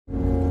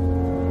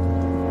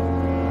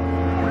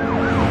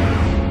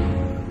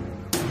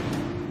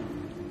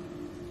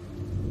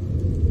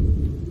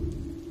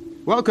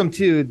Welcome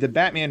to the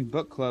Batman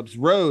Book Club's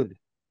Road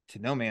to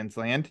No Man's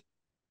Land.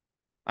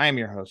 I am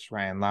your host,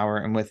 Ryan Lauer,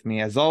 and with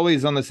me, as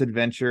always, on this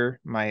adventure,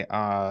 my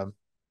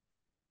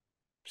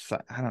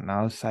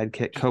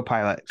sidekick,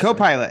 co-pilot,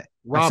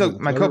 Robin.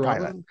 my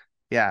co-pilot. Robin?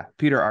 Yeah,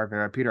 Peter R.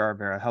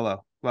 Verra.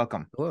 Hello,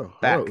 welcome. Hello,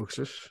 back.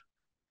 Uxus.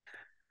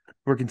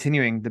 We're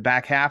continuing the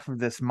back half of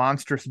this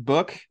monstrous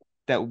book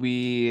that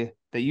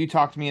you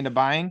talked me into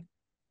buying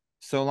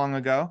so long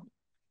ago.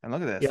 And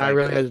look at this. Yeah, I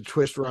really had to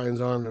twist Ryan's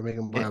arm to make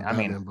him buy a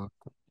Batman book.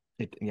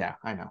 Yeah,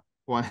 I know.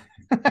 One,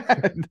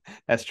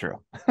 that's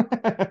true.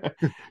 But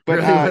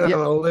really went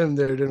on a limb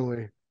there, didn't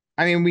we?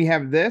 I mean, we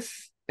have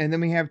this, and then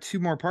we have two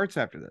more parts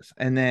after this,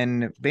 and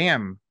then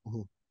bam,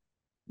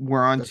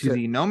 we're on to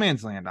the No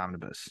Man's Land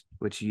omnibus,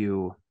 which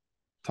you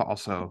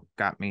also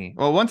got me.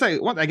 Well, once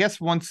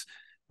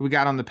we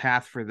got on the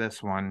path for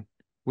this one,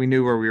 we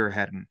knew where we were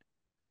heading.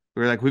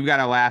 We were like, we've got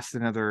to last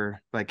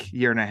another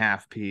year and a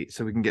half, Pete,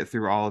 so we can get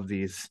through all of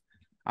these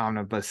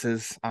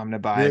omnibuses. You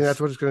think that's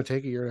what it's going to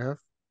take, a year and a half?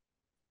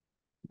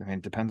 I mean,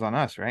 it depends on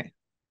us, right?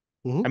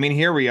 I mean,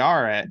 here we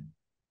are at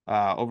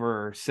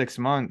over 6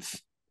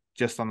 months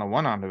just on the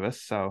one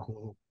omnibus,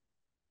 so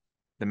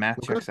the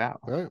math checks out.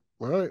 All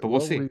right. But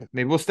we'll see.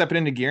 Maybe we'll step it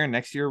into gear, and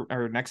next year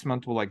or next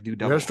month we'll do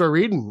double. We gotta start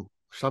reading.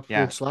 Stop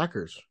being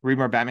slackers. Read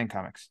more Batman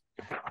comics.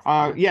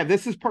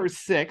 This is part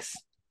 6.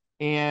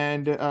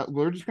 And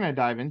we're just going to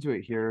dive into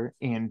it here.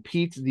 And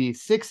Pete, the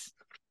 6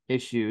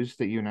 issues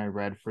that you and I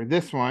read for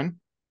this one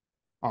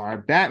are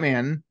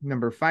Batman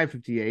number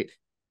 558,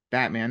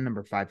 Batman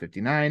number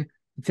 559,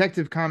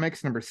 Detective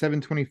Comics number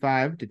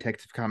 725,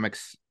 Detective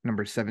Comics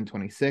number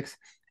 726,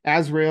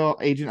 Azrael,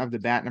 Agent of the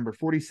Bat number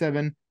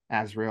 47,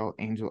 Azrael,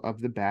 Angel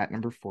of the Bat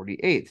number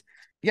 48.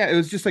 Yeah, it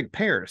was just like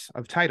pairs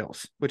of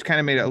titles, which kind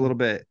of made it a little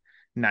bit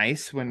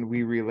nice when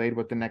we relayed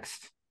what the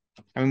next.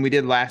 I mean, we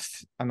did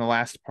on the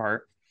last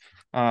part.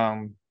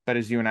 But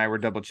as you and I were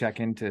double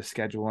checking to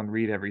schedule and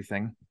read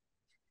everything,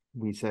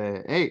 we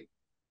said, hey,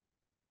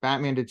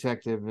 Batman,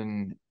 Detective,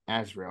 and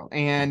Azrael.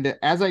 And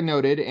as I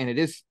noted, and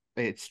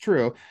it's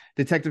true,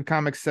 Detective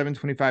Comics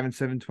 725 and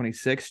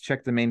 726,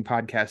 check the main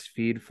podcast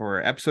feed for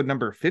episode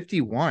number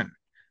 51,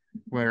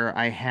 where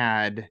I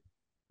had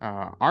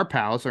our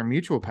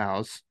mutual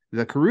pals,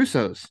 the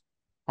Carusos,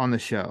 on the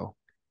show.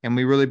 And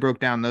we really broke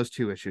down those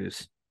 2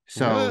 issues.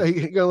 So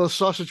you got a little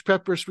sausage,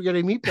 pepper,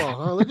 spaghetti, meatball,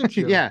 huh? Look at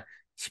you. Yeah.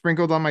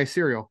 Sprinkled on my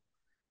cereal.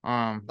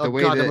 That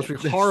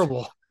must be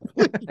horrible.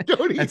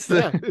 Don't eat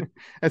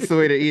that's the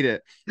way to eat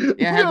it.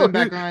 Yeah, I had them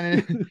back on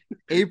in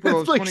April.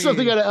 It's like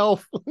something out of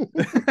Elf.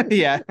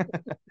 Yeah.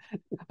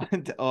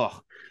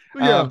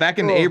 Back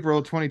in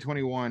April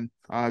 2021.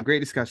 Great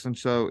discussion.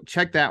 So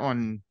check that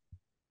one.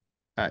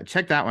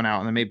 Check that one out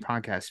on the Made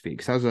podcast feed,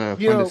 because that was a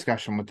fun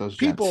discussion with those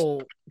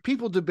people.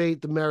 People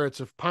debate the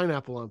merits of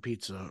pineapple on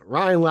pizza.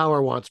 Ryan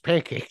Lauer wants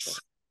pancakes.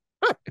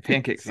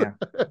 Pancakes, yeah.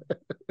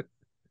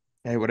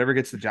 Hey, whatever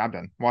gets the job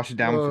done. Wash it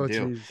down with the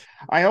dew.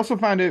 I also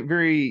found it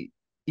very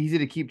easy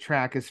to keep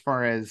track as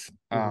far as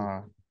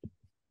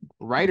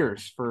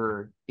writers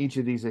for each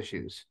of these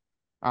issues.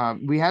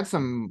 We had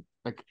some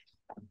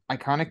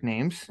iconic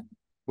names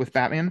with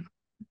Batman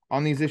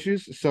on these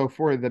issues. So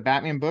for the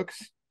Batman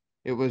books,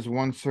 it was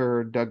one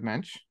Sir Doug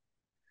Mensch.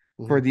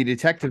 For the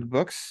detective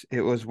books,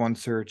 it was one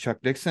Sir Chuck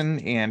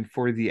Dixon. And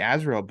for the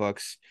Azrael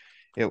books,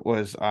 it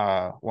was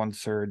one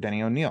Sir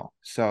Denny O'Neil.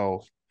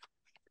 So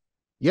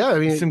yeah, I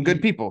mean, some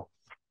good people.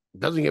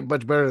 Doesn't get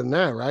much better than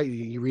that, right?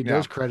 You read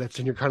those credits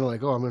and you're kind of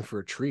like, oh, I'm in for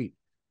a treat.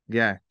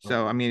 Yeah.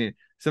 So, I mean,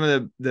 some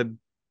of the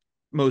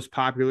most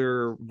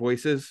popular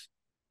voices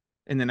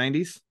in the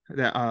 90s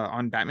that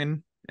on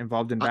Batman,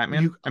 involved in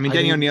Batman.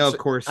 Denny O'Neil, of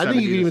course. I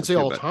think you can even say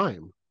all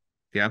time.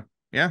 Yeah.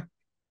 Yeah.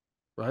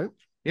 Right?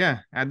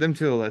 Yeah. Add them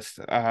to the list.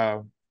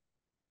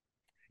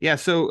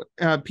 So,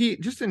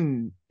 Pete, just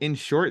in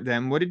short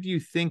then, what did you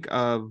think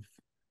of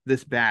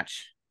this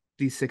batch,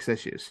 these 6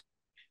 issues?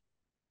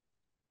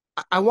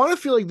 I want to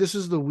feel like this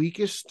is the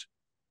weakest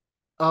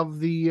of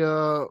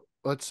the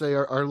let's say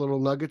our little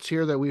nuggets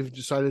here that we've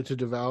decided to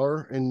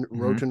devour in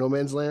Road to No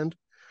Man's Land.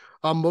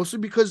 Mostly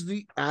because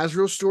the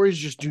Azrael stories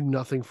just do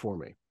nothing for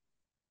me.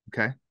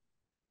 Okay.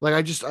 Like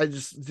I just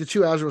the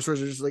 2 Azrael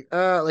stories are just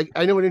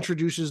I know it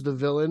introduces the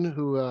villain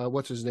who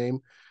what's his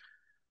name?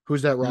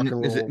 Who's that rock and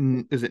roll?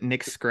 Is it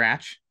Nick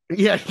Scratch?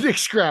 Yeah, Nick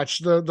Scratch,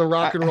 the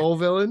rock and roll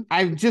villain.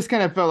 I just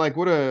kind of felt like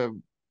what a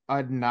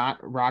not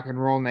rock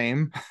and roll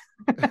name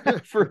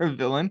for a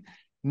villain.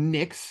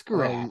 Nick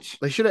Scratch.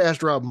 They should have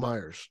asked Rob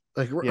Myers.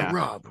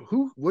 Rob,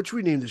 what should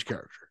we name this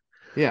character?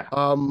 Yeah.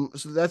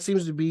 So that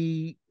seems to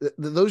be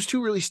those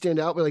 2 really stand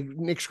out, but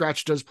Nick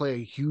Scratch does play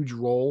a huge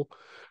role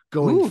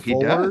going forward. He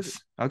does.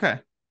 Okay.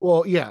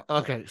 Well, yeah.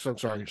 Okay. So I'm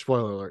sorry.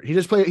 Spoiler alert. He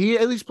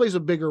at least plays a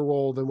bigger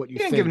role than what you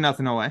think. Can't give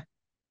nothing away.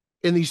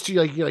 In these 2,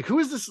 you're like, who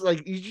is this?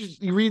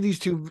 You read these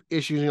 2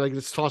 issues and you're like,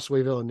 this toss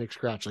away villain Nick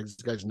Scratch. This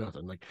guy's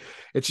nothing.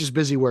 It's just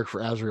busy work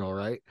for Azrael,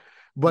 right?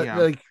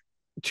 But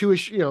 2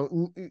 issues,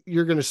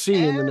 you're gonna see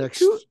in the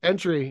next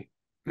entry,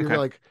 you're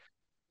like,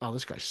 oh,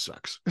 this guy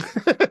sucks.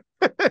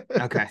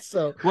 Okay.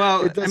 So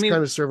it does kind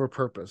of serve a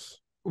purpose.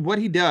 what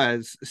he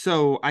does,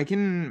 so I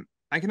can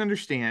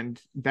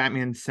understand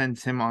Batman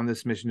sends him on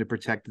this mission to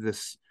protect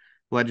this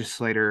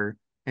legislator,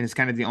 and is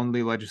kind of the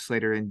only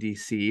legislator in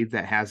DC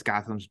that has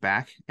Gotham's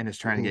back and is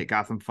trying to get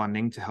Gotham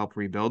funding to help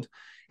rebuild.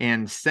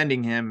 And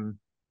sending him,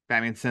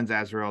 Batman sends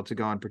Azrael to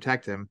go and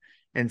protect him.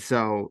 And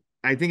so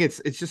I think it's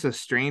just a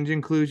strange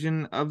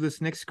inclusion of this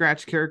Nick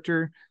Scratch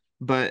character,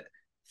 but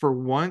for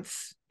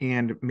once,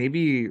 and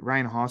maybe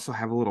Ryan Haas will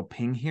have a little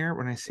ping here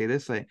when I say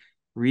this, like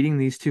reading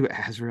these two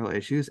Azrael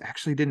issues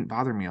actually didn't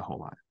bother me a whole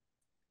lot.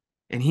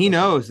 And he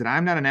knows that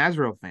I'm not an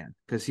Azrael fan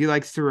because he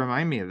likes to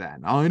remind me of that.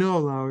 Oh, I know,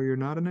 Lowry, you're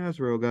not an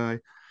Azrael guy.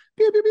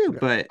 Pew, pew, pew.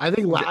 But I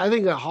think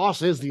that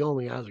Haas is the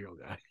only Azrael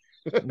guy.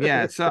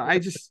 yeah, so I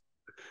just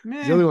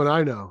He's the only one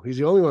I know. He's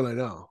the only one I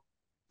know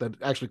that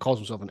actually calls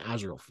himself an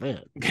Azrael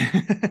fan.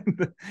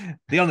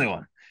 the only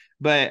one.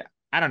 But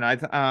I don't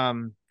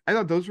know. I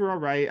thought those were all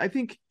right. I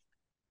think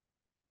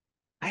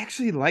I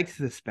actually liked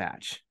this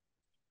batch.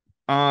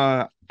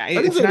 I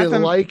didn't say I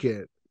didn't like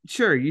it.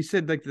 Sure, you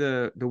said like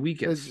the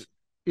weakest.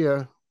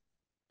 Yeah.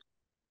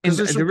 And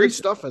there's some great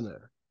stuff in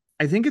there.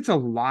 I think it's a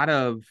lot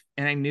of,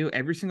 and I knew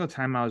every single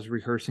time I was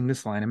rehearsing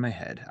this line in my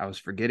head, I was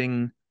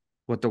forgetting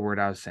what the word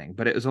I was saying,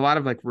 but it was a lot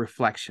of like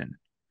reflection,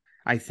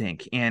 I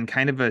think, and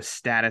kind of a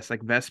status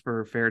like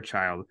Vesper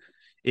Fairchild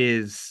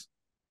isn't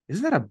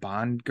that a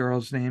Bond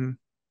girl's name?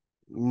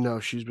 No,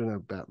 she's been a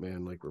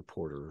Batman like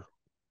reporter.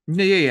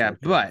 Yeah.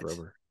 But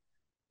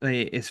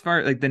like, as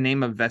far like the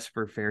name of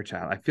Vesper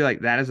Fairchild, I feel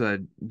like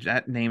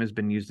that name has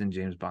been used in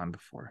James Bond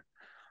before.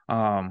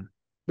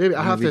 Maybe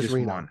I have to ask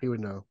Reno. He would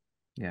know.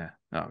 Yeah.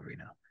 Oh,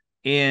 Reno.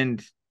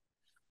 And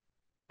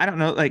I don't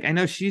know. Like, I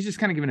know she's just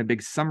kind of giving a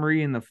big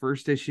summary in the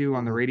first issue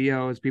on the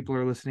radio as people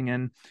are listening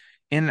in.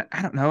 And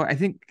I don't know. I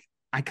think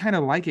I kind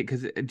of like it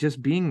because it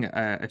just being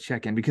a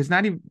check-in, because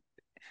not even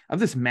of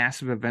this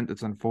massive event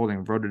that's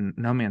unfolding, Road to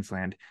No Man's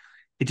Land,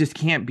 it just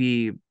can't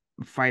be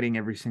fighting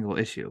every single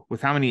issue.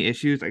 With how many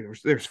issues, like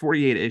there's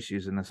 48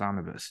 issues in this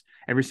omnibus.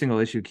 Every single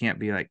issue can't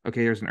be like,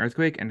 okay, there's an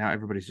earthquake and now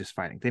everybody's just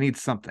fighting. They need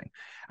something.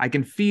 I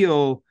can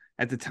feel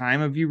at the time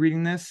of you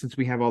reading this, since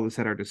we have all this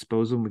at our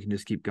disposal and we can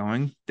just keep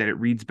going, that it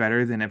reads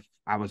better than if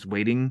I was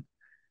waiting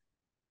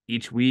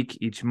each week,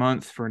 each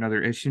month for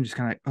another issue, and just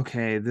kind of like,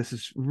 okay, this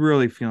is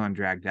really feeling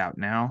dragged out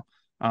now.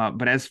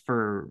 But as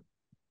for,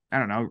 I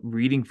don't know,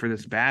 reading for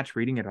this batch,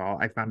 reading it all,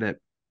 I found it,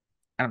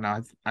 I don't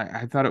know,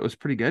 I thought it was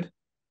pretty good.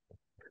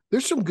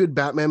 There's some good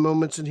Batman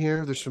moments in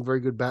here. There's some very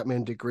good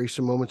Batman Dick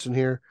Grayson moments in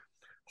here.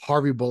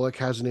 Harvey Bullock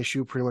has an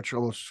issue, pretty much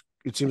almost.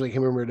 It seems like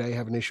him and Renee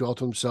have an issue all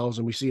to themselves,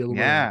 and we see a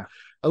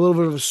little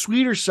bit of a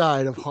sweeter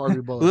side of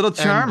Harvey Bullock. A little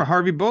charm of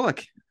Harvey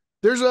Bullock.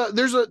 There's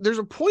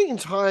a point in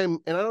time,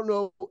 and I don't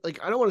know,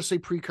 like I don't want to say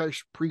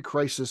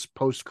pre-crisis,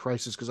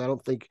 post-crisis, because I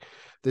don't think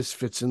this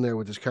fits in there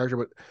with this character,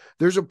 but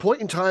there's a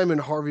point in time in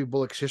Harvey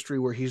Bullock's history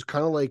where he's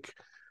kind of like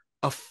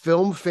a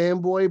film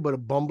fanboy, but a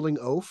bumbling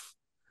oaf.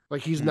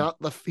 Like he's not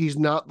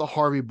the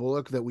Harvey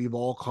Bullock that we've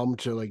all come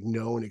to like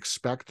know and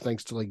expect,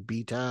 thanks to like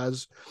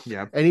BTAS.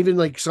 Yeah. And even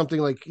like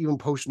something like even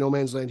post No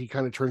Man's Land, he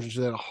kind of turns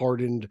into that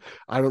hardened,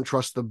 I don't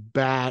trust the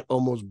bat,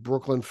 almost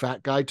Brooklyn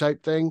fat guy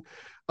type thing.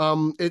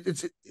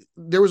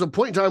 There was a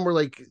point in time where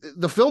like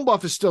the film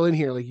buff is still in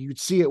here. Like you could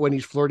see it when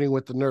he's flirting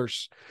with the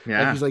nurse.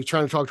 Yeah. Like he's like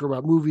trying to talk to her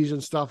about movies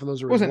and stuff. And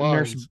those are was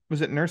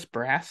it Nurse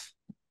Brass?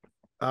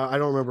 I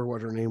don't remember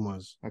what her name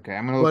was. Okay,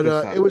 I'm gonna look this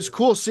up. It was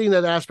cool seeing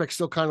that aspect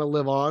still kind of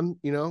live on,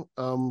 you know,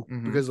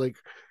 because like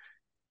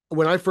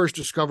when I first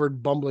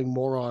discovered bumbling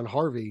moron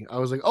Harvey, I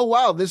was like, oh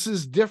wow, this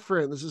is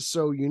different. This is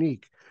so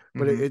unique.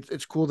 But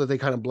it's cool that they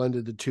kind of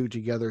blended the two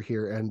together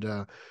here, and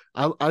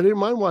I didn't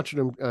mind watching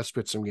him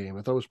spit some game.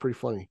 I thought it was pretty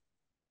funny.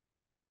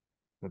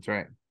 That's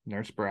right,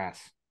 Nurse Brass.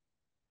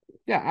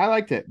 Yeah, I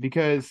liked it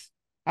because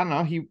I don't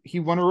know, he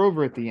won her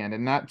over at the end,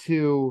 and not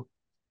to,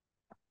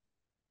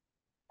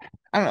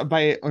 I don't know,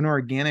 by an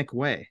organic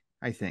way.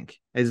 I think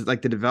is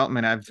like the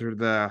development after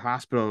the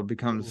hospital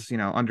becomes, you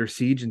know, under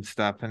siege and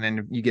stuff, and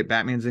then you get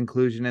Batman's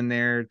inclusion in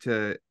there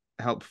to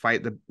help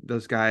fight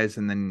those guys,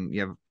 and then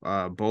you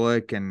have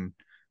Bullock and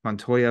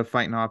Montoya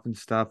fighting off and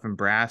stuff, and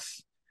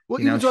Brass.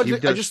 Well, even though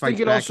I just think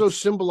it also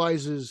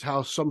symbolizes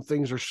how some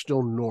things are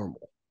still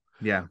normal.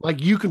 Yeah,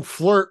 like you can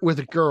flirt with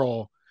a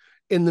girl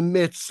in the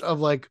midst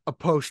of like a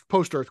post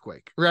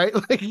earthquake, right?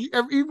 Like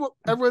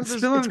everyone's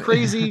it's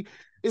crazy,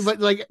 but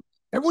like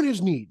everyone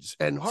has needs,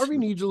 and Harvey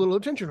needs a little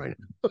attention right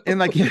now. and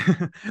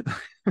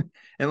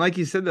like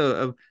you said though,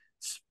 of,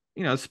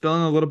 you know,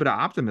 spilling a little bit of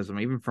optimism,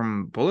 even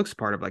from Bullock's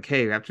part of like,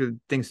 hey, after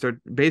things start,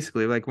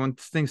 basically like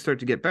once things start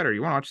to get better,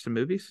 you want to watch some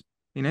movies.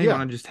 You know, you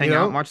want to just hang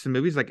out and watch some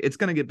movies. Like, it's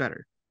going to get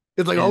better.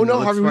 It's like, oh no,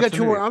 Harvey, we got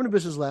 2 more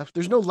omnibuses left.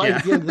 There's no light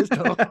at the end of this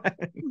tunnel.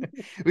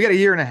 We got a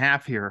year and a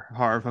half here,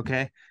 Harv.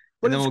 Okay.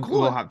 But and then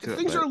cool. We'll hop to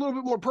things are a little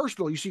bit more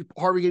personal. You see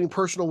Harvey getting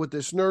personal with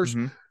this nurse.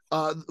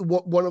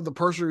 One of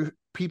the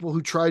people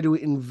who tried to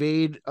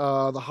invade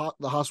the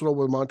hospital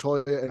where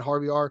Montoya and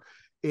Harvey are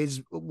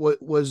is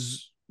what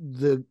was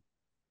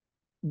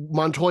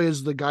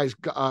Montoya's the guy's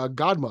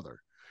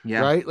godmother.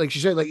 Yeah. Right. Like she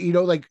said, like, you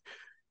know, like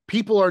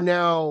people are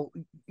now,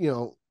 you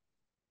know,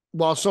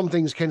 while some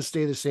things can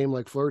stay the same,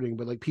 like flirting,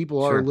 but like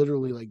people are Sure.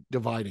 literally like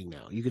dividing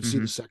now. You can see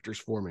the sectors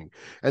forming,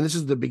 and this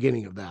is the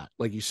beginning of that.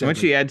 Like you said, Once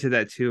like, you add to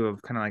that too,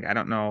 of kind of like, I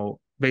don't know,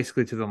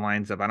 basically to the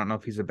lines of, I don't know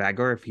if he's a bad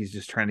guy or if he's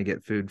just trying to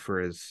get food for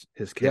his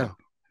kid.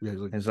 Yeah,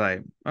 It's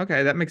like,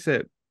 okay, that makes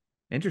it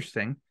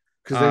interesting.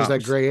 because there's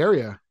that gray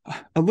area.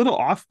 A little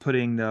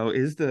off-putting though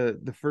is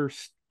the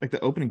first, like the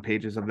opening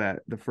pages of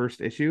the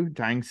first issue,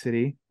 Dying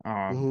City.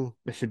 I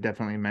should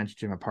definitely mention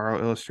Jim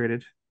Aparo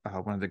illustrated,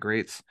 one of the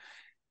greats.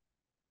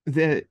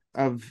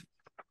 Of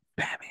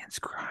Batman's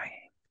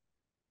crying,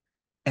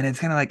 and it's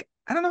kind of like,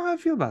 I don't know how I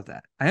feel about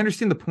that. I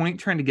understand the point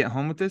trying to get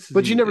home with this,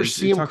 but you never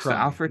see him talks crying.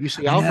 to Alfred. You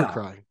see Alfred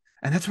crying,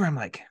 and that's where I'm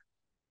like,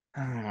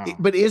 I don't know.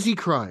 But is he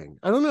crying?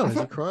 I don't know. Is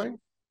he crying?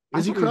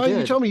 Is he crying?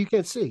 You tell me. You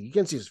can't see. You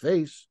can't see his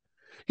face.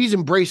 He's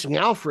embracing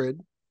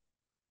Alfred.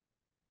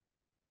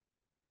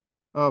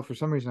 Oh, for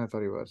some reason I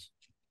thought he was.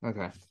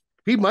 Okay.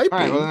 He might be. All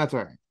right, well, then that's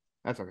all right.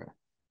 That's okay.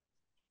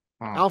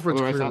 Alfred's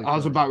clearly I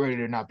was about ready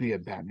to not be a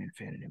Batman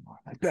fan anymore.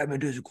 Like, Batman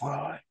doesn't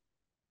cry.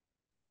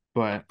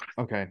 But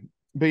okay.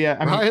 But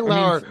yeah, Ryan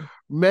Lauer,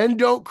 men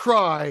don't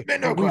cry.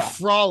 Men don't cry. We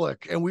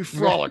frolic, and we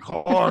frolic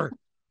hard.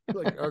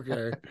 Like,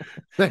 okay.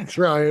 Thanks,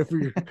 Ryan,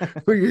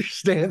 for your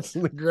stance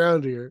in the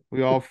ground here.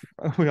 We all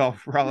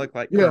frolic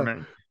like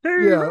Kermit.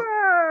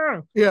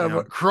 Yeah,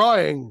 but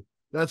crying,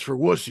 that's for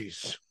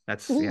wussies.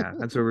 That's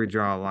where we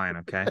draw a line,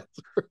 okay?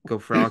 Go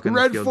frolic in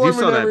Red the field.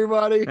 Foreman,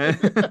 everybody.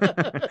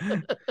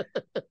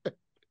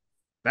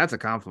 That's a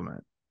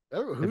compliment.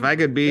 If I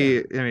could be,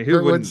 I mean,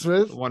 who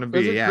wouldn't want to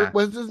be?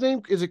 What's his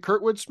name? Is it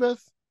Kurtwood Smith?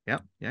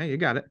 Yep. Yeah, you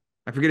got it.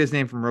 I forget his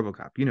name from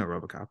RoboCop. You know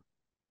RoboCop.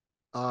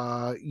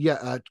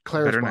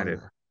 Clarence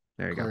Bonninger.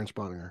 There you Clarence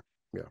Bonninger.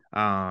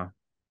 Yeah.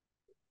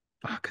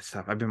 Good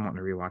stuff. I've been wanting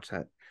to rewatch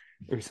that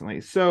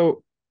recently.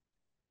 So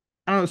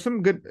I don't know,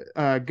 some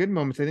good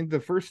moments. I think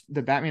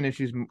the Batman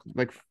issues,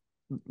 like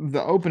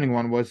the opening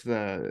one was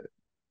the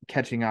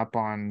catching up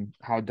on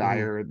how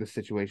dire the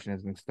situation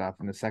is and stuff,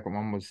 and the second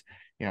one was,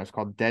 it's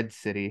called Dead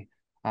City.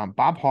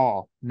 Bob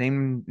Hall,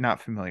 name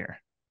not familiar.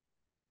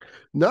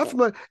 Not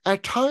familiar.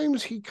 At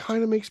times he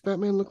kind of makes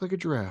Batman look like a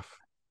giraffe.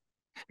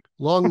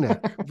 Long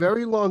neck,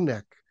 very long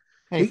neck.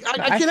 Hey,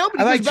 I can't help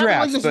it. I like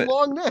giraffes, like this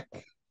long neck.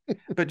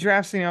 But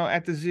giraffes,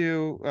 at the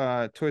zoo,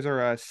 Toys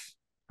R Us,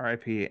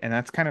 RIP, and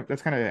that's kind of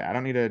it. I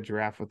don't need a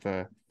giraffe with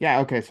a. Yeah,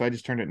 okay. So I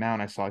just turned it now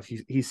and I saw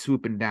he's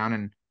swooping down,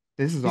 and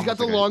this is he's got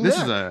the long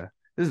neck.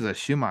 This is a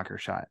Schumacher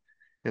shot.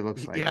 It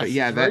looks like, yes, but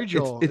yeah,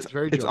 it's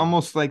very it's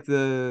almost like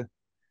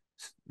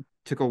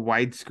took a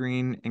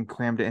widescreen and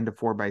crammed it into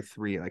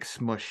 4:3, like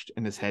smushed,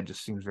 and his head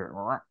just seems very.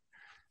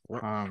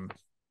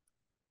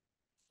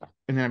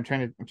 And then I'm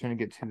trying to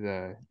get to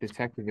the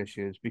detective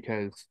issues,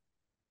 because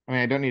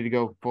I don't need to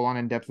go full on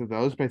in depth of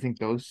those, but I think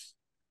those,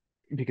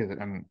 because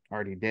I'm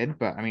already did,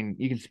 but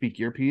you can speak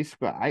your piece,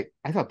 but I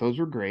thought those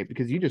were great,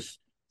 because you just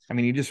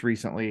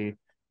recently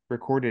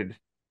recorded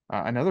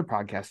another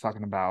podcast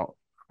talking about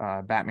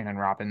Batman and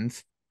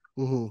Robins.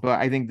 But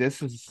I think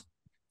this is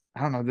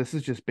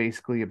just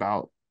basically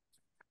about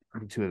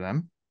the two of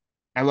them.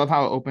 I love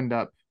how it opened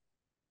up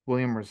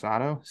William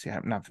Rosado. See,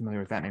 I'm not familiar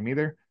with that name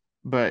either,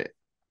 but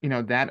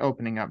that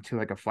opening up to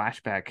like a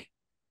flashback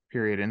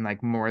period, and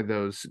like more of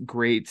those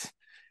great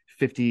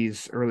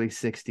 50s, early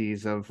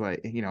 60s of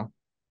like,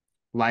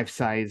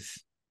 life-size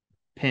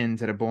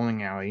pins at a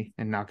bowling alley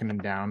and knocking them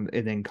down,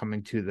 and then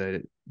coming to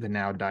the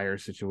now dire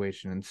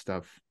situation and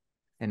stuff.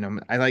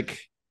 And I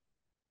like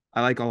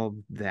all of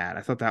that.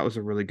 I thought that was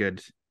a really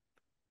good,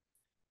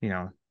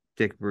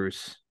 Dick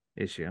Bruce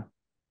issue.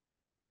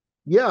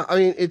 Yeah,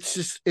 it's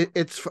just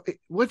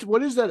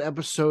what is that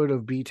episode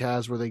of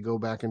BTAS where they go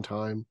back in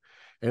time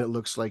and it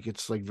looks like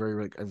it's like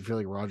very, like, I feel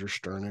like Roger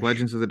Sternish.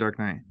 Legends of the Dark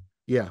Knight.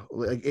 Yeah,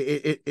 like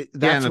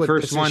that's and the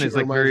first one is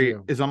like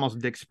is almost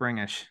Dick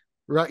Springish.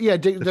 Right. Yeah,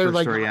 they're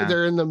like story,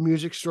 they're in the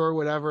music store or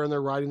whatever, and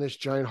they're riding this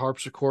giant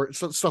harpsichord,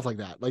 stuff like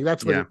that. Like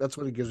that's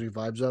what it gives me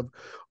vibes of.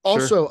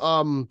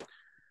 Also,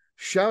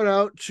 shout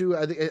out to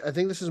I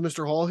think this is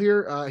Mr. Hall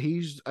here.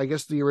 He's, I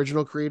guess, the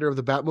original creator of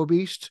the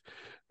Batmobeast.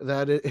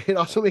 That it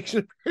also makes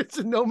an appearance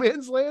in No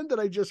Man's Land, that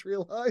I just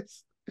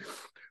realized.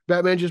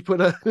 Batman just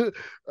put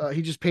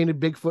he just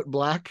painted Bigfoot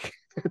black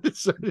and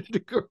decided to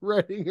go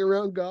riding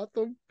around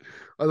Gotham.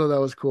 I thought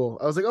that was cool.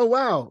 I was like, oh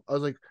wow. I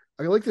was like,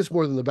 I like this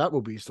more than the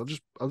Batmobeast.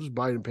 I'll just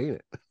buy it and paint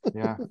it.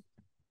 Yeah.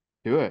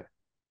 Do it.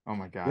 Oh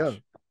my gosh. Yeah.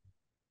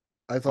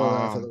 I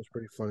thought that was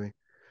pretty funny.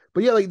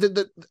 But yeah, like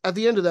at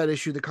the end of that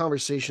issue, the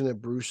conversation that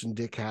Bruce and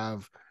Dick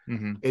have,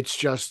 it's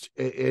just,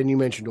 and you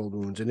mentioned Old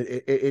Wounds, and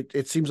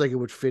it seems like it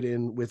would fit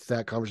in with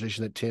that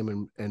conversation that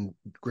Tim and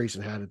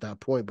Grayson had at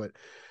that point. But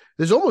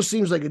this almost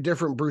seems like a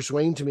different Bruce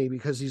Wayne to me,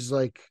 because he's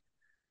like,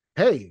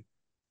 hey,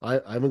 I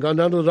haven't gone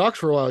down to the docks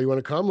for a while. You want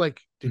to come? Like,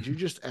 did you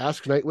just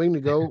ask Nightwing to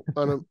go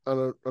on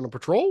a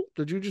patrol?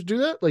 Did you just do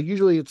that? Like,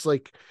 usually it's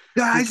like,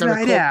 guys,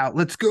 night out.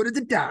 Let's go to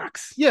the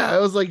docks. Yeah, I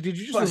was like, did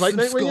you just invite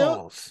Nightwing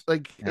out?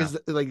 Like, is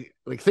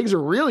like things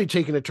are really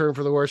taking a turn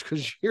for the worse,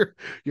 because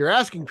you're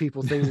asking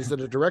people things instead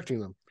of directing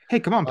them. Hey,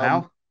 come on,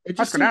 pal. It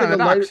just Let's go down to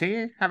the like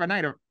docks. Have a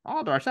night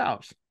all to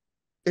ourselves.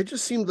 it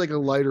just seemed like a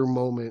lighter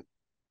moment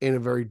in a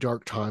very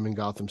dark time in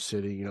Gotham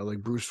City. You know, like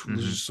Bruce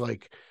was Mm-hmm. just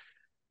like,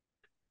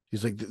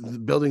 he's like, the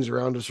buildings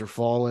around us are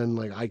falling.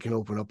 Like, I can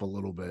open up a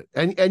little bit,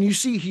 and you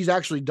see, he's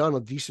actually done a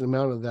decent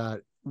amount of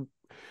that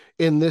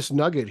in this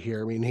nugget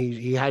here. I mean,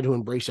 he had to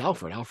embrace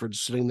Alfred.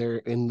 Alfred's sitting there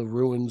in the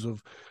ruins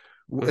of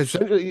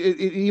essentially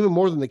even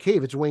more than the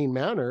cave. It's Wayne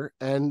Manor,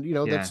 and you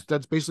know Yeah.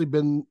 that's basically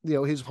been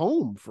his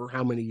home for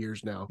how many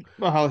years now.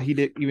 Well, how he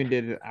did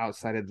it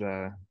outside of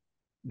the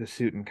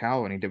suit and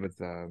cowl when he did with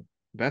the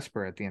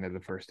Vesper at the end of the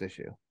first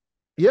issue.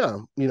 Yeah,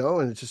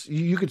 and it's just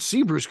you could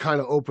see Bruce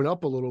kind of open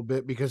up a little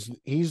bit because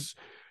he's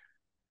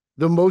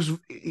the most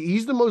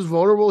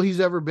vulnerable he's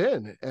ever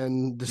been,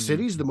 and the Mm-hmm.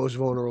 city's the most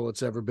vulnerable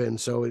it's ever been.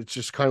 So it's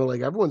just kind of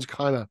like everyone's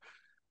kind of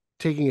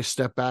taking a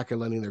step back and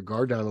letting their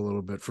guard down a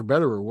little bit, for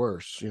better or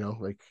worse.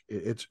 Like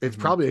it's Mm-hmm.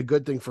 probably a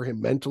good thing for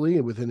him mentally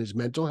and within his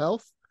mental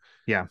health,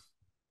 Yeah.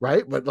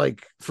 right? But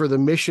like for the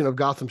mission of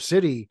Gotham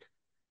City,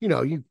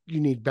 you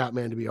need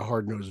Batman to be a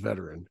hard-nosed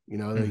veteran, that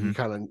Mm-hmm. you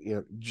kind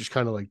of just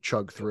kind of like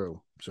chug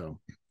through. So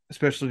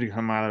Especially to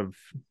come out of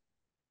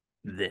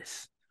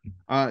this.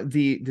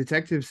 The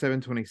Detective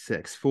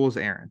 726, Fool's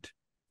Errand.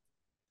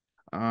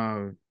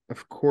 Uh,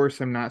 of course,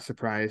 I'm not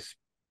surprised.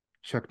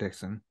 Chuck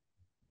Dixon.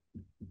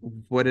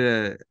 What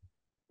a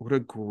what a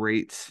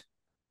great.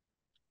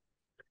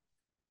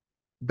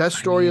 best I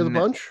story of the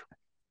mean, bunch.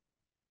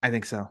 I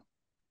think so.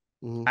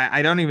 Mm-hmm.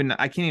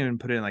 I can't even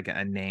put in like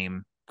a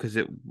name because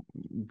it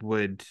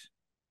would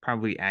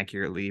probably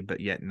accurately, but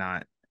yet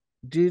not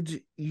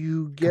Did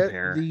you get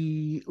compare.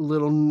 the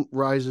Little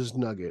Rises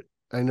nugget?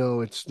 I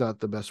know it's not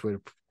the best way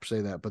to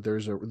say that, but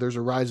there's a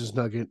Rises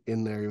nugget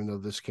in there, even though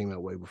this came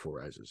out way before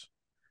Rises.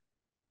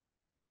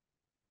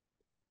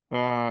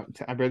 I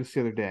read this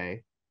the other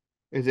day.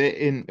 Is it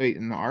in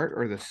the art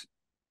or this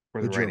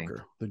or The the writing?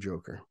 Joker, the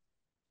Joker.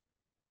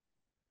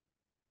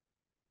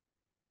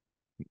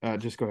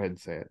 Just go ahead and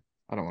say it.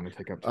 I don't want to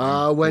take up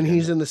time When again.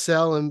 he's in the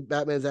cell and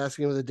Batman's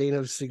asking him the date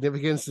of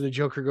significance, and the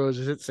Joker goes,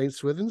 "Is it Saint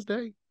Swithin's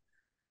Day?"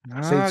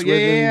 Saint Oh Swithin's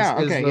yeah.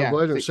 is Okay, the yeah.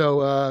 boy. See,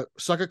 So,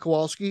 Sucka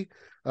Kowalski,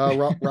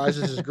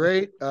 Rises is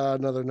great.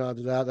 Another nod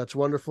to that. That's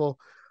wonderful.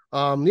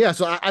 Yeah.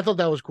 So I thought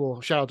that was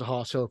cool. Shout out to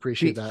Haas. He'll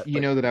appreciate that. you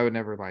But know that I would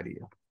never lie to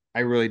you.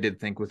 I really did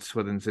think with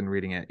Swithinson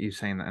reading it, you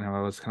saying that, and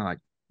I was kind of like,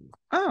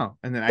 oh,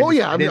 and then oh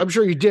yeah, I I'm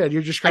sure you did.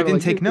 You're just I kind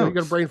of didn't like take you got a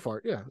notes. brain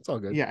fart. Yeah, it's all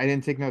good. Yeah, I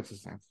didn't take notes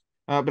this time.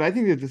 But I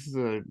think that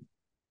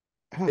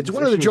It's this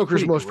one of the issue was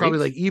Joker's pretty most probably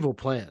great. like evil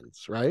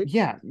plans, right?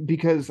 Yeah,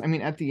 because I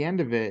mean, at the end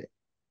of it,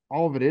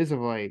 all of it is of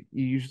like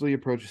you usually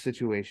approach a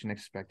situation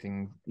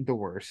expecting the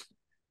worst.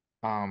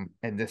 And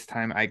this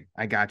time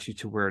I got you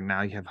to where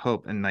now you have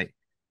hope, and like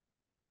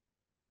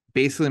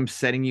basically I'm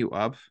setting you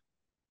up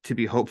to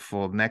be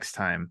hopeful next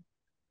time,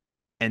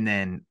 and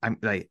then I'm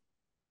like,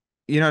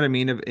 you know what I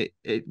mean? Of it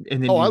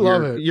and then Oh, I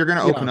love it. you're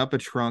gonna open Yeah, up a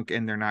trunk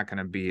and they're not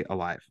gonna be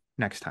alive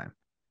next time.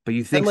 But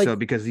you and think like, so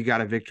because you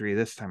got a victory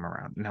this time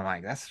around. And I'm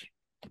like, that's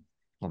a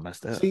little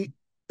messed up. see,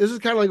 this is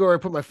kind of like where I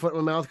put my foot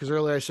in my mouth because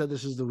earlier I said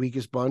this is the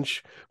weakest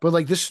bunch, but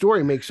like this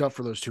story makes up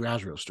for those two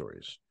Azrael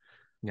stories.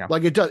 Yeah.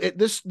 Like it does. That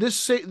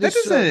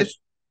doesn't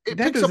It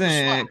that picks up the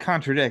slack. doesn't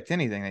contradict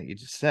anything that you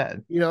just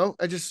said.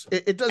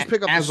 It does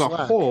pick up the As a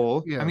slack.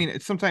 whole, I Yeah, mean,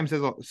 it's sometimes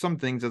some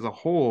things as a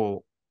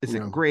whole isn't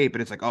yeah. great,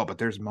 but it's like, oh, but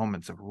there's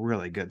moments of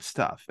really good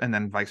stuff, and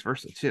then vice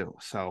versa too.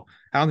 So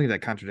I don't think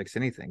that contradicts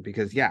anything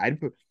because yeah,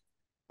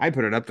 I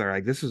put it up there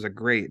like this is a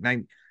great.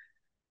 And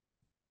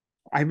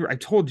I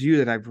told you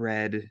that I've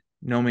read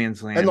No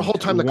Man's And the whole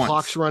Land time the clock's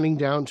once. running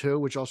down too,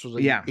 which also is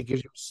like Yeah, it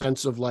gives you a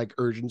sense of like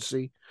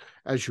urgency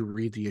as you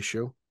read the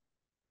issue.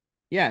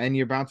 yeah, and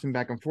you're bouncing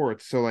back and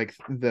forth. So like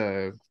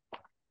the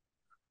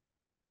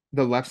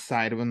left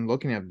side when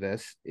looking at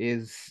this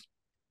is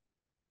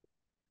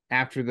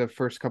after the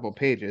first couple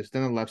pages,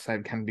 then the left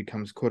side kind of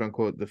becomes quote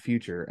unquote the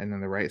future, and then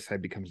the right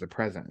side becomes the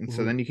present. And so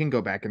Mm-hmm. then you can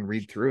go back and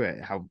read through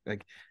it, how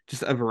like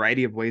just a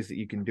variety of ways that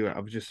you can do it.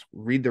 I'll just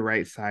read the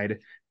right side,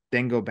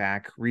 then go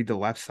back, read the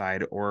left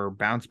side, or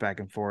bounce back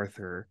and forth,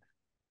 or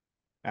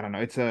I don't know.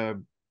 It's a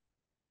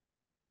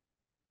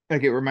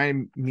like it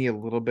reminded me a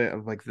little bit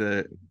of like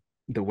the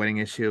wedding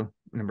issue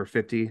number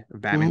 50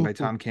 of Batman by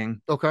Mm-hmm. Tom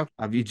King. Okay.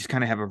 You just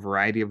kind of have a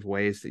variety of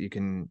ways that you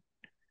can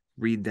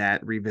read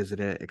that, revisit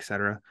it,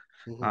 etc.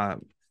 Mm-hmm. Uh,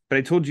 but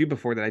I told you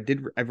before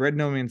that I've read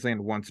No Man's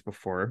Land once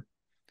before,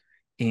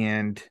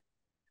 and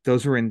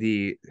those were in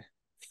the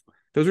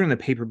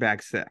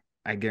paperbacks that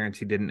I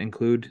guarantee didn't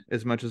include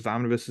as much as the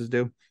omnibuses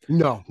do.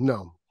 No,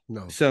 no,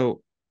 no.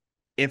 So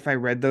if I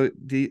read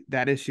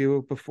that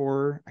issue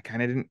before, I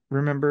kind of didn't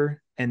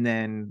remember, and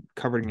then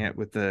covering it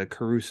with the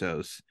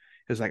Carusos,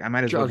 it was like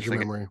I Jog your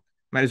memory.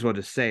 might as well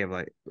just say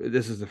like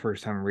this is the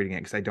first time I'm reading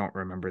it because I don't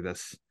remember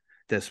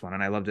this one,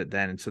 and I loved it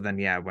then. And so then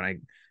yeah,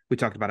 when we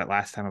talked about it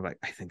last time, I'm like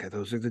I think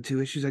those are the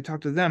two issues I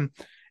talked to them,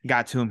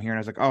 got to them here, and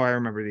I was like oh I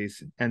remember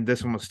these, and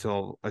this one was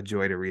still a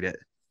joy to read it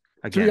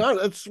To be again.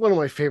 honest, that's one of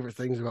my favorite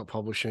things about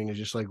publishing is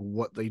just like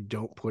what they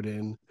don't put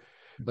in,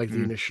 like the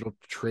Mm-hmm. initial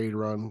trade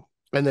run.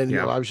 And then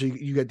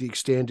obviously you get the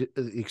extended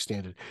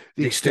version.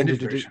 The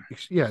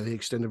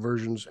extended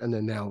versions, and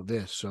then now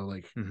this. So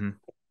like, and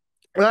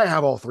I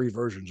have all 3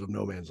 versions of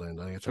No Man's Land.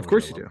 I think that's of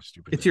course you do.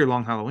 It's your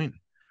long Halloween.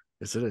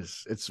 Yes, it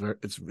is. It's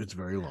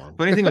very long.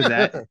 Funny thing with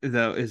that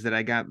though is that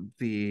I got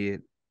the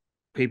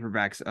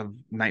paperbacks of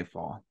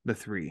Nightfall, the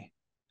 3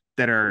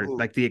 that are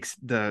like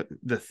the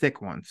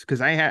thick ones,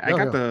 because I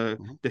got the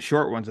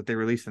short ones that they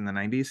released in the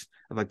 90s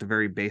of like the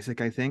very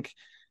basic, I think.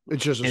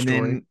 It's just a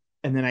story.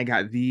 And then I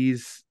got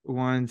these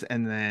ones,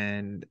 and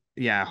then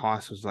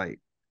Haas was like,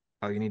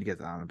 "Oh, you need to get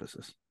the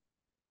omnibuses.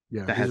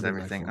 Yeah, that has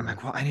everything." I'm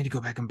like, "Well, I need to go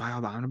back and buy all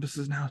the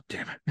omnibuses now.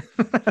 Damn it!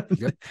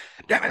 Yep.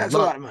 Damn it, that's a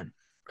lot of money."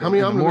 How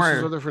many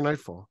omnibuses are there for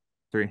Nightfall?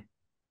 3.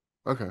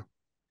 Okay.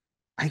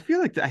 I feel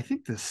like I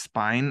think the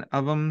spine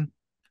of them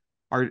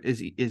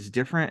is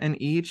different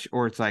in each,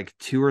 or it's like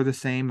 2 are the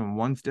same and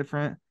 1's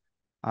different.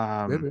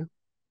 Maybe.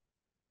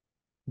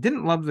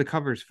 Didn't love the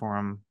covers for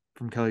them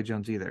from Kelly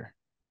Jones either.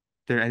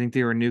 I think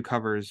they were new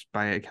covers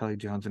by Kelly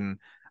Jones, and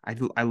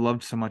I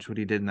loved so much what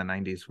he did in the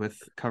 90s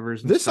with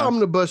covers. And this stuff.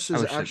 Omnibus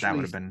is actually that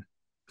would have been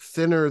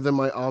thinner than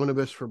my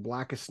omnibus for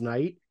Blackest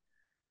Night,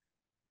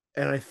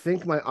 and I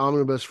think my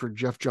omnibus for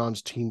Jeff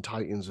Johns' Teen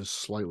Titans is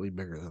slightly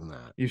bigger than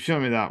that. You show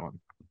me that one.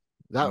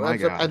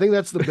 I think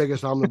that's the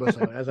biggest omnibus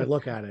as I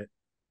look at it.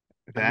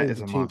 That is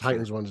the a Teen monster.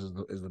 Titans one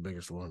is the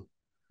biggest one.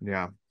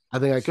 Yeah, I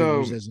think I could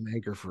use it as an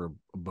anchor for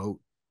a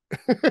boat.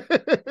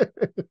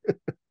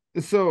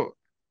 So,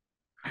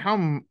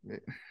 how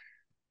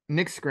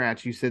Nick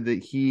Scratch? You said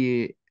that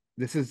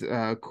this is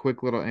a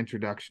quick little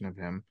introduction of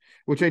him,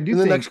 which I do. In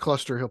the next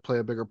cluster, he'll play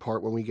a bigger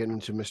part when we get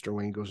into Mr.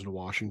 Wayne Goes to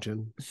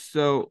Washington.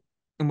 So,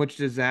 in which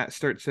does that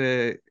start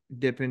to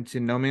dip into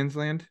No Man's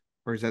Land,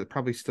 or is that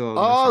probably still?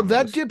 Oh,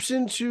 that dips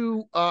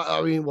into.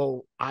 I mean,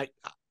 well, I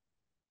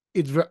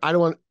don't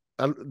want.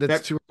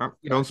 That's too.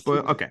 Don't spoil.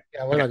 Okay.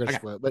 Yeah, we're not gonna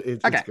spoil it, but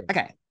it's okay. Good.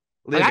 Okay.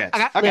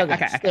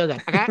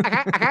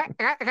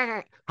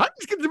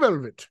 Hopkins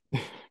development.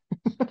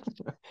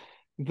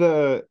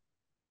 The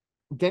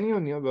Denny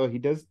O'Neil, though, I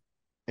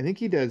think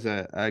he does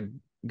a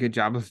good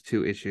job with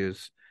 2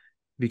 issues,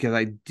 because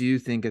I do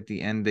think at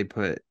the end they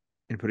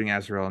putting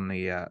Azrael in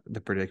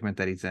the predicament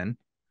that he's in,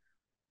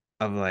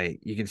 of like,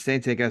 you can stay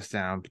and take us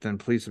down, but then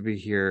police will be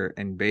here,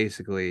 and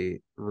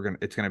basically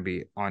it's gonna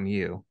be on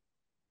you,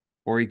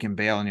 or you can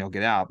bail and you'll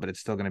get out, but it's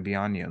still gonna be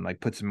on you, and like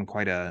puts him in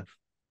quite a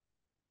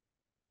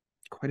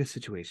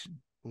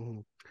situation.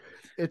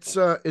 It's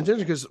interesting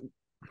because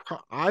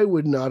I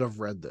would not have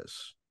read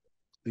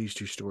these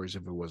 2 stories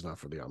if it was not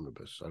for the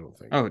omnibus. I don't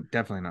think. Oh,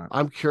 definitely not.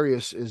 I'm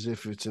curious as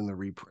if it's in the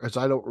reprint, as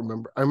I don't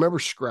remember. I remember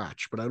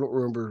Scratch, but I don't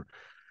remember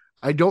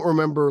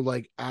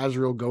like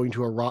Azrael going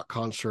to a rock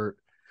concert,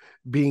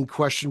 being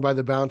questioned by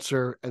the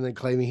bouncer, and then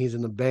claiming he's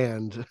in the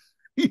band.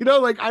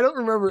 Like I don't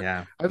remember.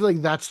 Yeah. I feel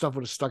like that stuff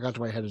would have stuck out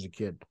to my head as a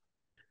kid.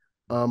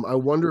 I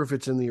wonder if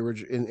it's in the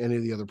in any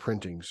of the other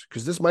printings,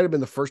 because this might have been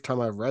the first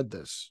time I've read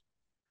this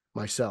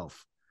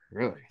myself.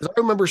 Really? I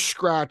remember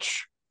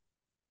Scratch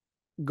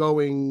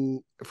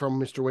going from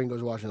Mr. Wayne Goes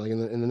to Washington.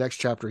 Like in the next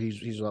chapter,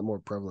 he's a lot more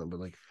prevalent.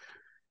 But like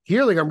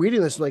here, like I'm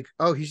reading this, like,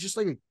 oh, he's just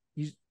like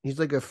he's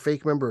like a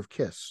fake member of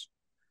Kiss.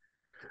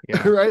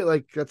 Yeah. Right?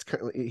 Like that's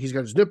kind of, he's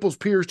got his nipples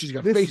pierced, he's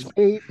got face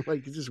paint.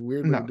 Like it's just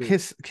weird. No,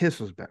 Kiss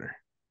was better.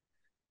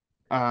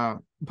 But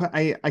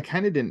I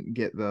kind of didn't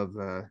get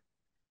the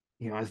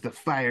as the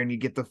fire, and you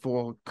get the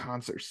full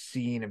concert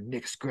scene of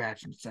Nick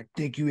Scratch, and it's like,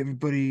 thank you,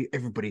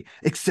 everybody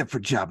except for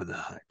Jabba the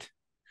Hutt.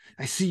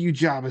 I see you,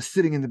 Jabba,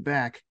 sitting in the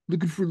back,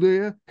 looking for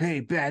Leia. Hey,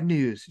 bad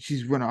news.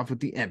 She's run off with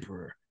the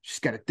Emperor. She's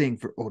got a thing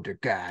for older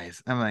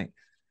guys. I'm like,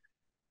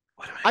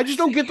 I just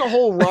don't get the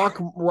whole rock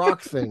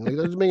thing. Like,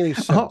 that doesn't make any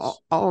sense.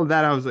 All of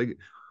that, I was like,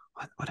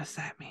 what does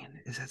that mean?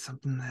 Is that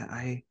something that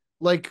I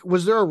like?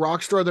 Was there a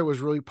rock star that was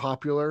really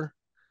popular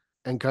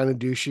and kind of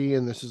douchey,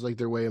 and this is like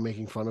their way of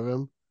making fun of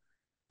him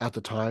at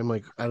the time?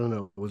 Like, I don't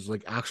know. Was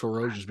like Axl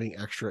Rose just being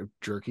extra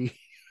jerky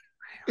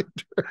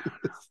during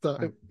this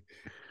time?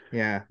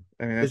 Yeah,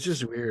 I mean, it's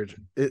just weird.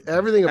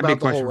 Everything about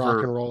the whole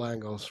rock and roll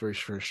angle is very,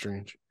 very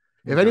strange.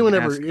 If anyone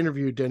ever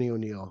interviewed Denny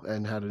O'Neil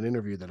and had an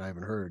interview that I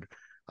haven't heard,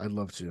 I'd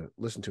love to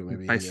listen to it.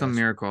 Maybe by some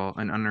miracle,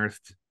 an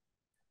unearthed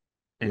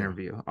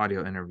interview,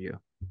 audio interview.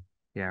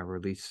 Yeah,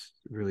 release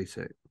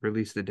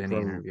the Denny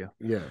interview.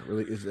 Yeah,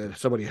 really.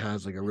 Somebody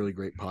has like a really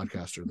great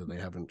podcaster that they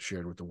haven't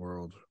shared with the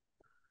world.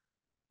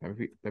 That'd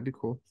be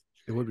cool.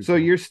 It would be. So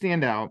your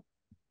standout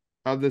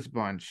of this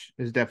bunch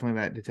is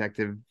definitely that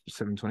Detective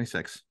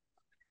 726.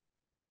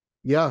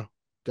 Yeah,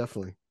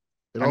 definitely.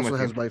 It also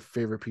has my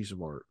favorite piece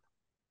of art,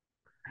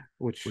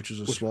 which is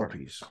a small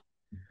piece.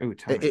 Oh,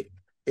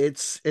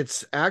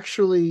 it's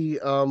actually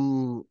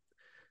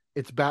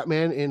it's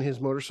Batman in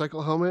his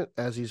motorcycle helmet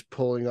as he's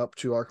pulling up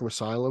to Arkham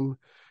Asylum,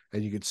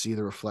 and you could see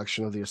the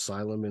reflection of the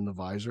asylum in the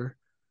visor.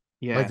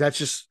 Yeah, like that's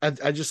just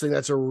I just think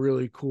that's a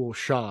really cool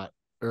shot,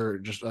 or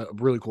just a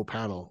really cool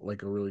panel,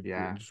 like a really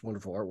just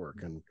wonderful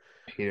artwork, and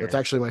it's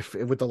actually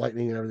with the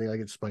lightning and everything.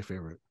 Like, it's my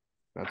favorite.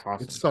 That's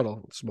awesome. It's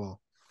subtle, it's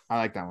small. I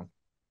like that one.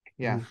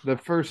 Yeah, the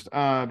first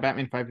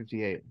Batman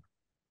 558.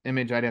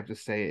 image I'd have to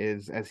say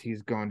is as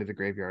he's going to the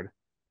graveyard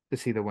to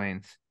see the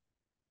Waynes.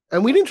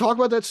 And we didn't talk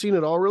about that scene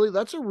at all, really.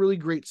 That's a really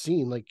great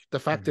scene. Like the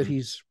fact that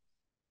he's,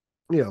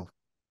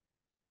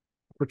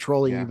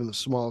 patrolling even the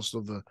smallest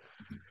of the,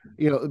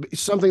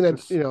 something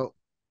that,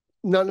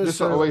 not necessarily.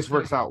 This always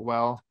works out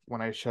well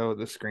when I show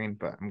the screen,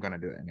 but I'm going to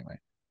do it anyway.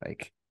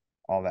 Like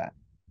all that.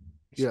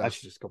 I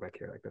should just go back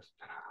here like this.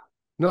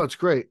 No, it's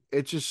great.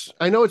 It's just,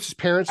 I know it's his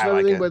parents and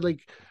everything, but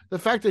like the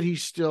fact that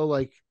he's still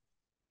like,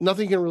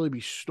 nothing can really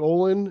be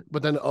stolen,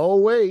 but then, oh,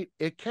 wait,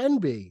 it can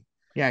be.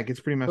 Yeah, it gets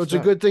pretty messed up. It's a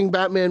good thing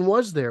Batman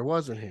was there,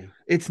 wasn't he?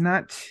 It's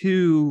not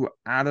too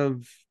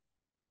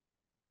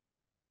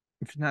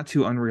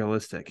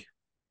unrealistic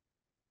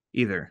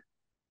either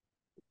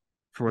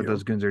for what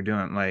those goons are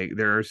doing. Like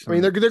there are some,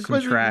 they're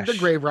trash. They're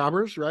grave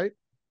robbers, right?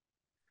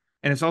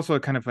 And it's also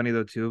kind of funny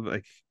though too.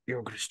 Like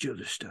you're going to steal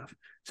this stuff.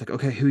 It's like,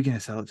 okay, who are you going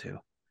to sell it to?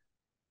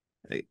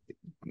 Like,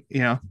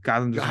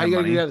 Gotham doesn't how you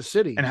have gonna money. get out of the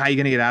city? And how are you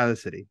going to get out of the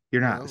city?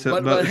 You're not.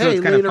 But hey,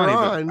 it's kind later of funny,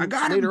 on, I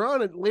got him.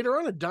 later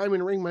on, a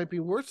diamond ring might be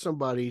worth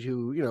somebody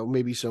who,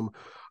 maybe some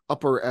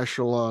upper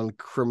echelon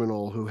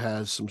criminal who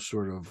has some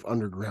sort of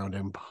underground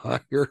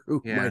empire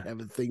who might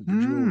have a thing for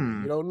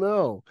jewelry. You don't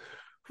know.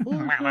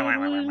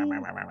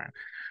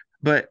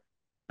 But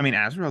I mean,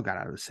 Azrael got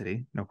out of the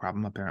city, no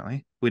problem.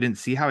 Apparently, we didn't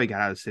see how he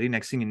got out of the city.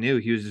 Next thing you knew,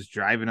 he was just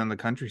driving on the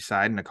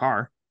countryside in a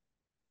car.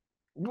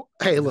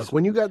 Hey, look,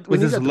 when you got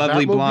his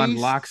lovely blonde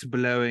locks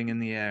blowing in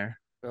the air.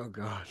 Oh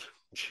God,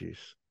 jeez.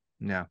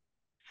 No.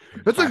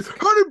 It's like,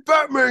 how did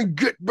Batman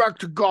get back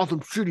to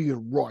Gotham City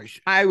and Rice?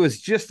 I was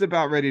just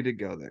about ready to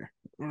go there.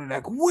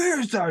 Like,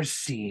 where's our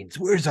scenes?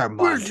 Where's our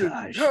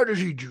montage? How does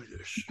he do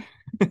this?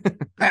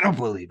 I don't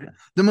believe it.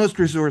 The most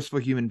resourceful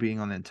human being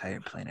on the entire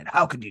planet.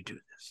 How could he do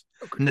this?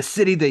 In the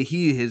city that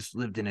he has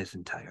lived in his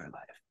entire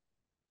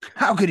life.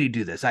 How could he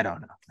do this? I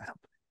don't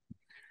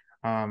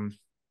know.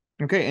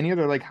 Okay, any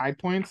other like high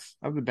points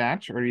of the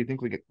batch, or do you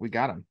think we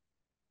got them?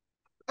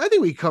 I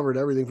think we covered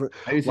everything. For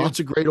lots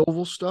of great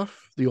oval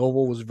stuff. The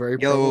oval was very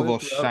yellow oval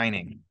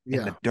shining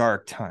in the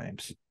dark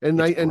times, and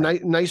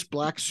nice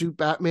black suit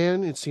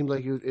Batman. It seemed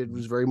like it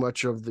was very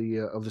much of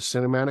the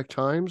cinematic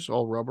times,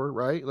 all rubber,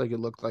 right? Like it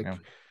looked like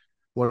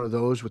one of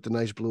those with the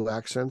nice blue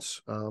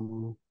accents.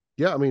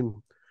 I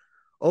mean,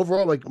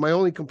 overall, like my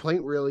only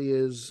complaint really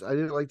is I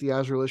didn't like the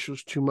Azrael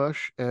issues too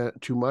much, and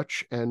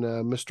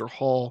Mr.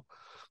 Hall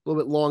a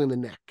little bit long in the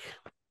neck.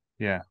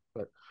 Yeah.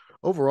 But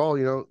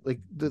overall, like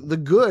the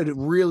good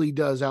really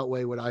does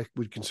outweigh what I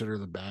would consider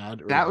the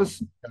bad. That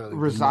was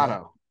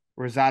Rosado.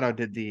 Rosado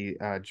did the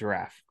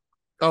giraffe.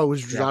 Oh, it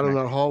was Rosado,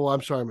 not Hall? Well,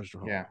 I'm sorry, Mr.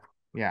 Hall. Yeah.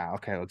 Yeah.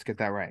 Okay. Let's get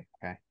that right.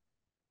 Okay.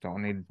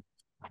 Don't need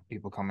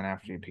people coming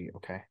after you, Pete.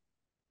 Okay.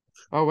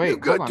 Oh, wait. You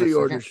got the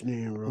artist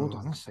name wrong. Hold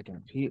on a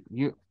second, Pete.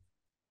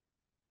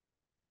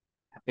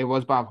 It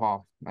was Bob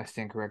Hall. I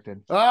stand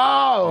corrected.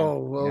 Oh,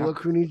 well, look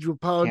who needs to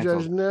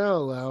apologize now,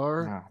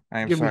 Lauer. No,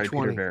 I am sorry,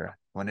 Peter Verra.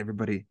 Want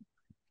everybody.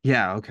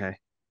 Yeah, okay.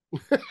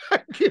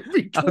 Give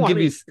me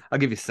 20. I'll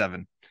give you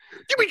 7.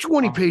 Give me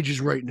 20 pages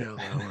right now,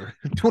 Lauer.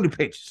 20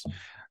 pages.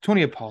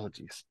 20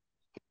 apologies.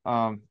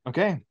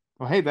 Okay.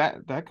 Well, hey,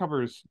 that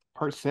covers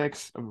part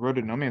 6 of Road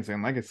to No Man's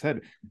Land. Like I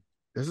said,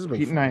 this has been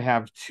Pete fun. and I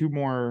have two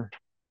more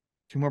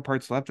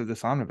parts left of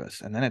this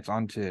omnibus, and then it's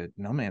on to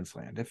No Man's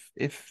Land.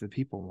 If the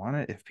people want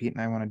it, if Pete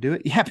and I want to do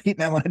it, Pete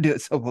and I want to do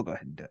it, so we'll go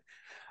ahead and do it.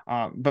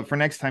 But for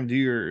next time,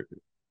 you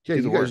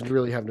guys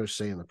really have no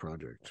say in the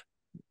project.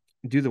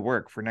 Do the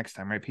work for next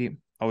time, right, Pete?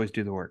 Always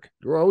do the work.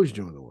 We're always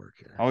doing the work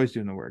here. Always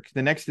doing the work.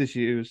 The next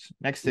issues,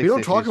 we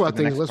don't talk about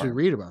things unless we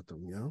read about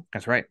them.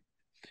 That's right.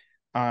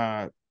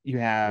 You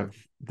have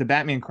the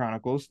Batman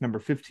Chronicles number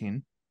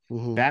 15,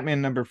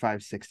 Batman number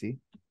 560,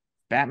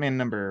 Batman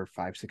number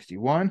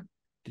 561.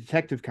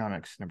 Detective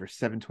Comics number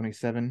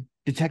 727,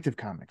 Detective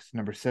Comics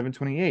number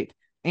 728,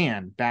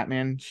 and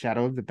Batman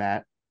Shadow of the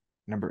Bat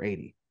number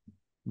 80.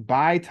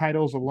 By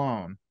titles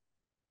alone,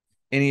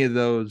 any of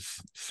those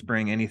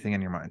spring anything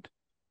in your mind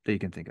that you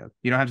can think of?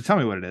 You don't have to tell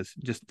me what it is.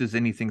 Just does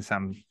anything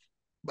sound?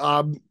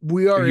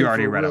 We are. You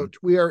already read them.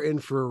 We are in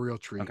for a real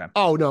treat. Okay.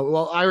 Oh no!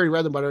 Well, I already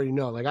read them, but I already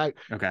know.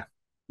 Okay.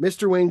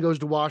 Mr. Wayne Goes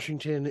to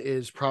Washington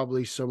is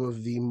probably some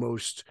of the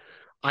most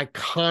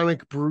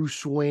iconic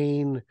Bruce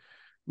Wayne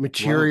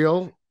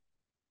material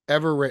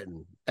ever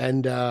written,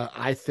 and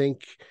I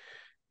think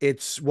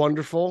it's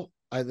wonderful.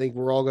 I think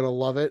we're all going to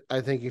love it.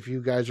 I think if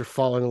you guys are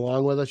following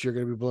along with us, you're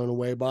going to be blown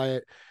away by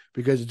it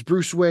because it's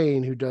Bruce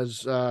Wayne who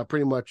does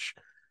pretty much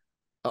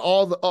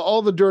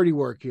all the dirty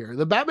work here.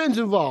 The Batman's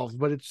involved,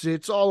 but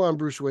it's all on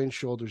Bruce Wayne's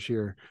shoulders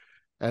here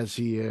as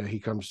he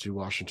comes to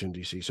Washington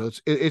D.C. So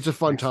it's a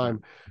fun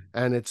time,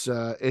 and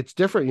it's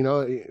different.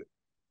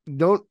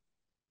 Don't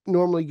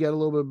normally get a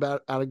little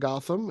bit out of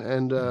Gotham,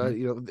 and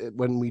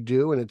when we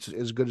do, and it's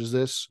as good as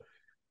this,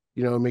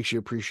 it makes you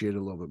appreciate it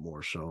a little bit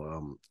more.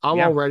 So I'm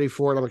all ready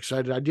for it. I'm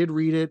excited. I did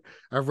read it.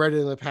 I've read it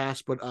in the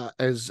past, but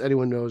as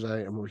anyone knows,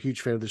 I am a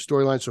huge fan of the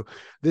storyline. So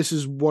this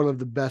is one of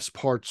the best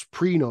parts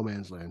pre No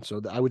Man's Land.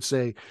 So I would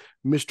say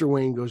Mr.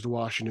 Wayne Goes to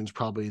Washington is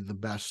probably the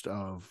best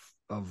of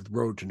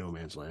Road to No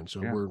Man's Land.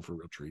 So we're in for a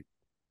real treat.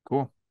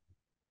 Cool.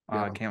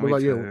 Can't what wait about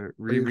to you?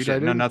 reread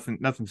it. No,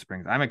 nothing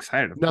springs. I'm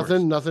excited, of course.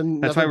 Nothing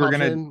That's why we're pops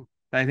gonna. in.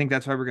 I think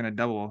that's why we're gonna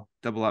double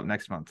up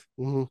next month.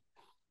 Mm-hmm.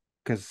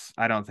 Because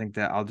I don't think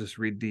that I'll just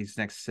read these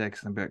next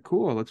 6 and be like,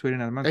 cool, let's wait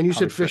another month. And you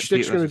said Fish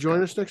Stick's going to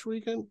join us next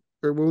weekend,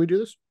 or when we do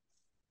this?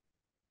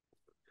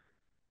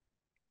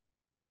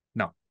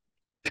 No.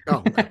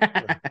 Oh, okay.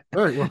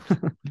 All right. Well,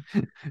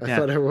 I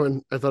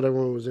thought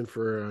everyone was in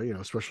for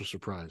a special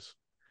surprise.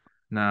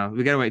 No,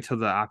 we gotta wait till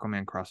the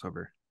Aquaman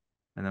crossover,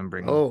 and then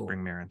bring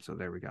Marin. So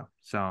there we go.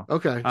 So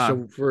okay.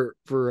 So for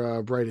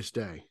Brightest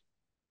Day.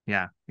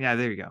 Yeah.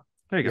 There you go.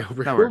 There you go.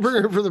 We're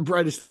bringing it for the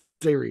Brightest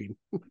Day read.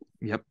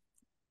 Yep.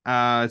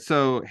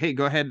 So hey,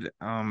 go ahead,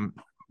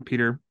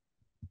 Peter.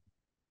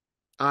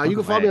 You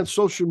can follow me on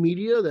social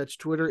media. That's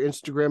Twitter,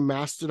 Instagram,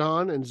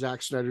 Mastodon, and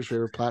Zack Snyder's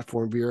favorite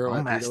platform, Verra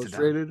at Pete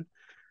Illustrated.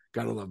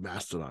 Gotta love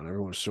Mastodon.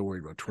 Everyone's so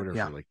worried about Twitter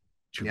for like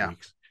 2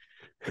 weeks.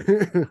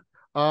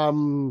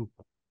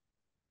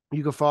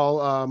 You can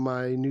follow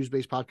my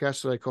news-based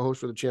podcast that I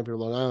co-host with the champion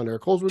of Long Island,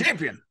 Eric Holzman.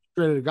 Champion.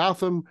 Straight out of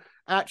Gotham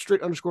at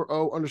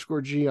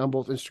straight_O_G on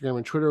both Instagram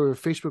and Twitter. We have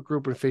a Facebook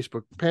group and a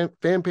Facebook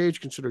fan page.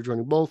 Consider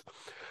joining both.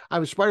 I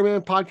have a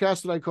Spider-Man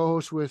podcast that I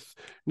co-host with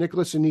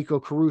Nicholas and Nico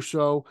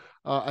Caruso.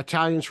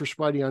 Italians for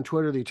Spidey on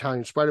Twitter, the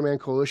Italian Spider-Man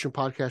Coalition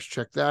podcast.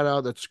 Check that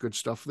out. That's good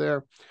stuff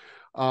there.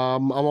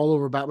 I'm all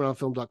over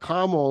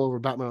BatmanOnFilm.com, all over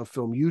Batman on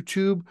Film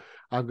YouTube.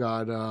 I've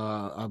got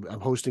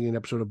I'm hosting an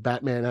episode of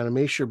Batman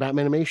Animation,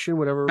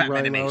 whatever.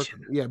 Batman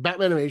Animation.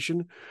 Batman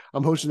Animation.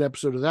 I'm hosting an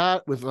episode of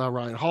that with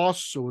Ryan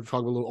Haas. So we're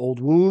talking a little old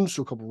wounds.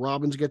 So a couple of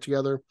Robins get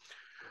together.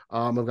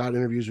 I've got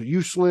interviews with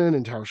Uslin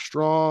and Tara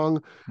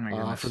Strong.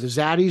 For the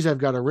Zaddies, I've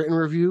got a written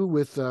review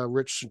with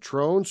Rich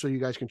Citrone, so you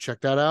guys can check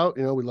that out.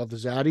 We love the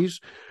Zaddies.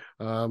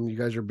 You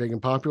guys are big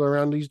and popular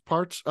around these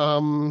parts.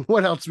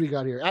 What else we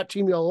got here? At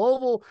Team Yellow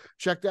Oval,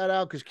 check that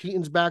out because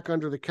Keaton's back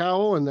under the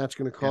cowl, and that's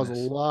going to cause a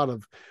lot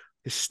of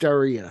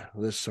hysteria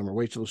this summer.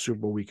 Wait till the Super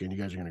Bowl weekend. You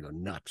guys are going to go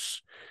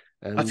nuts.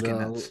 And, let's get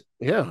nuts.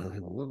 Yeah,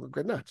 we'll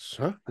get nuts,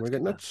 huh? We'll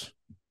get nuts.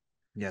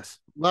 Yes.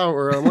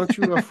 Lauer, why don't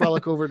you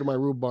frolic over to my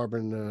rhubarb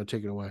and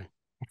take it away?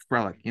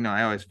 Frolic.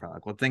 I always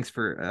frolic. Well, thanks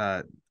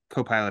for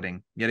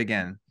co-piloting yet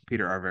again,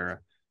 Peter R. Verra.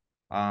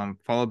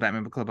 Follow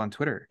Batman Book Club on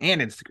Twitter and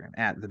Instagram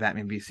at the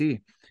Batman BC.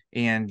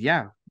 And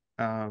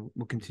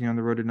we'll continue on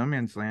the road to No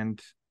Man's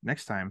Land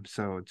next time.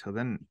 So till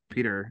then,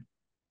 Peter,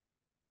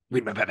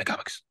 read my Batman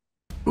comics.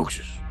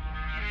 Oopsies.